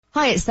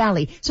Hi, it's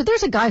Sally. So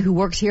there's a guy who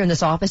works here in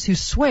this office who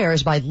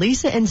swears by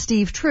Lisa and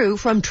Steve True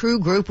from True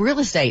Group Real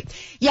Estate.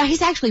 Yeah,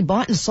 he's actually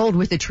bought and sold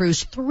with the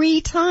Trues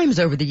 3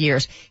 times over the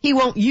years. He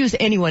won't use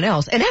anyone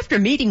else. And after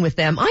meeting with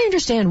them, I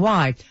understand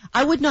why.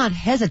 I would not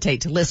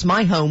hesitate to list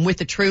my home with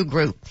the True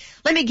Group.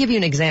 Let me give you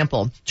an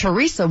example.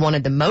 Teresa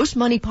wanted the most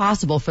money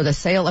possible for the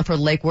sale of her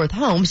Lake Worth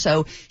home,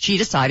 so she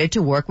decided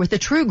to work with the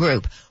True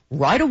Group.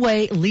 Right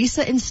away,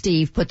 Lisa and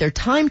Steve put their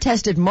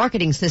time-tested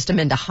marketing system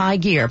into high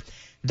gear.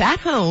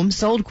 That home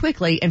sold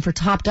quickly and for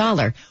top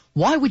dollar.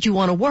 Why would you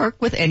want to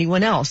work with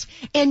anyone else?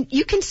 And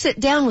you can sit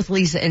down with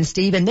Lisa and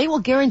Steve, and they will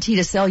guarantee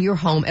to sell your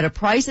home at a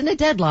price and a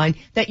deadline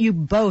that you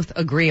both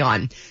agree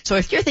on. So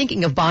if you're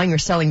thinking of buying or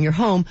selling your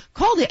home,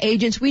 call the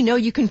agents we know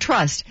you can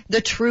trust,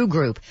 the True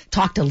Group.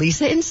 Talk to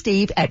Lisa and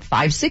Steve at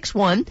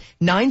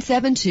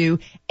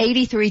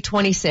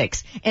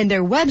 561-972-8326. And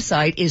their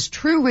website is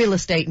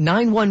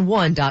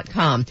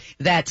TrueRealEstate911.com.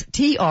 That's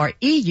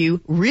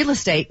TREU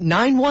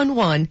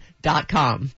realestate911.com.